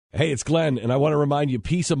Hey, it's Glenn, and I want to remind you,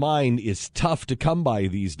 peace of mind is tough to come by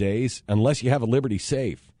these days unless you have a Liberty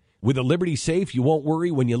Safe. With a Liberty Safe, you won't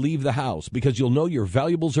worry when you leave the house because you'll know your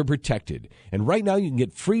valuables are protected. And right now, you can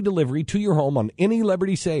get free delivery to your home on any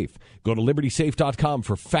Liberty Safe. Go to LibertySafe.com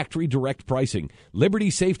for factory direct pricing.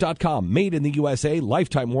 LibertySafe.com, made in the USA,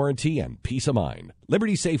 lifetime warranty, and peace of mind.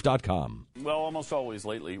 LibertySafe.com. Well, almost always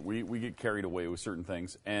lately, we get carried away with certain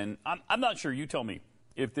things. And I'm not sure, you tell me,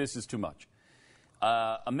 if this is too much.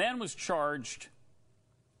 A man was charged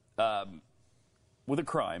with a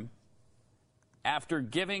crime after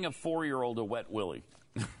giving a 4-year-old a wet willy.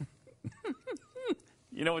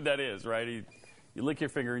 You know what that is, right? You lick your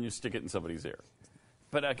finger and you stick it in somebody's ear.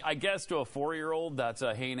 But I guess to a 4-year-old, that's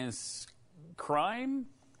a heinous crime?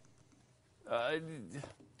 Do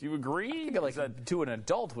you agree? I think to an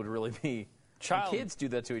adult would really be... Kids do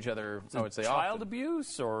that to each other, I would say, child often.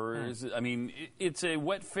 abuse? Or is it, it's a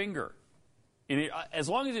wet finger. As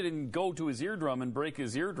long as it didn't go to his eardrum and break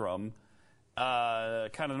his eardrum,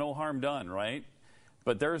 kind of no harm done, right?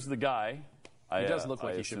 But there's the guy. He does look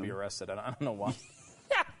like he should be arrested. I don't know why.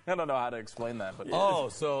 I don't know how to explain that. But Oh,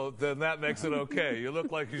 so then that makes it okay. You look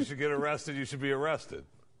like you should get arrested. You should be arrested.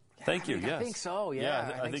 Thank you, yes. I think so,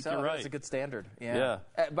 yeah. I think so. you're right. That's a good standard. Yeah.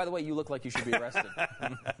 By the way, you look like you should be arrested,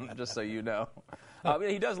 just so you know.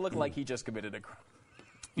 He does look like he just committed a crime.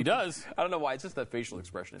 He does. I don't know why. It's just that facial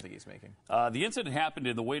expression I think he's making. The incident happened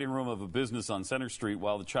in the waiting room of a business on Center Street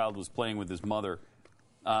while the child was playing with his mother.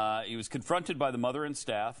 He was confronted by the mother and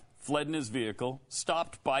staff, fled in his vehicle,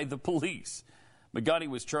 stopped by the police. Magadi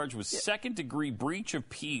was charged with second-degree breach of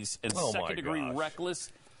peace and second-degree reckless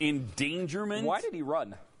endangerment. Why did he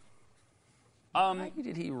run? Why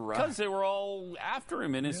did he run? Because they were all after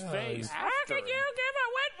him in his face. How could you give a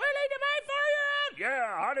wet willy to my 4-year-old?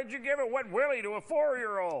 Yeah, how did you give a wet willy to a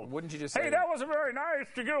 4-year-old? Wouldn't you just say... Hey, that wasn't very nice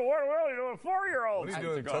to give a wet willy to a 4-year-old. What are you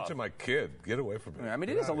doing touching my kid? Get away from me.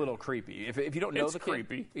 It is a little creepy. If you don't know the kid...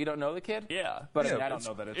 creepy. You don't know the kid? Yeah. But I don't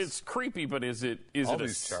know that it's... It's creepy, but is it all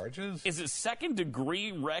these charges? Is it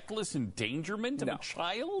second-degree reckless endangerment of a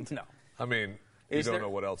child? No. You don't know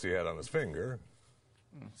what else he had on his finger.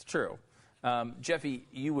 It's true. Jeffy,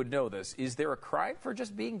 you would know this. Is there a crime for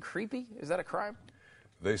just being creepy? Is that a crime?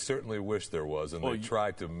 They certainly wish there was, and they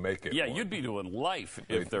tried to make it one. You'd be doing life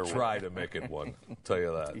if there were. They tried to make it one. I'll tell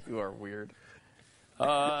you that. You are weird.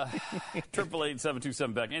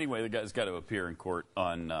 888-727-BECK. Anyway, the guy's got to appear in court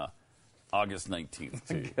on August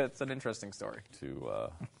 19th. That's an interesting story.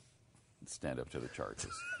 To stand up to the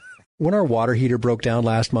charges. When our water heater broke down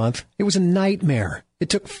last month, it was a nightmare. It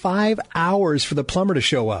took 5 hours for the plumber to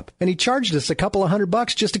show up, and he charged us a couple of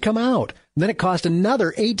 $100 just to come out. And then it cost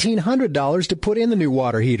another $1,800 to put in the new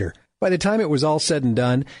water heater. By the time it was all said and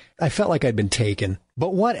done, I felt like I'd been taken.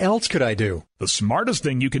 But what else could I do? The smartest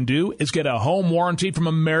thing you can do is get a home warranty from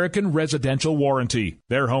American Residential Warranty.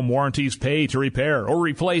 Their home warranties pay to repair or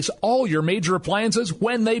replace all your major appliances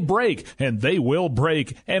when they break, and they will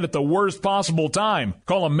break, and at the worst possible time.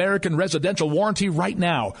 Call American Residential Warranty right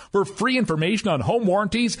now for free information on home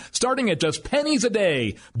warranties starting at just pennies a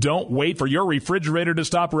day. Don't wait for your refrigerator to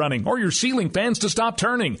stop running or your ceiling fans to stop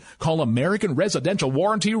turning. Call American Residential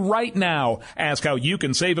Warranty right now. Ask how you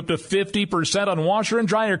can save up to 50% on washer and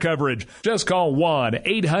dryer coverage. Just call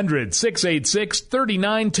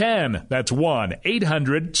 1-800-686-3910. That's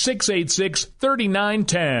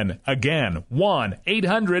 1-800-686-3910. Again,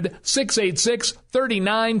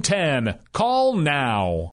 1-800-686-3910. Call now.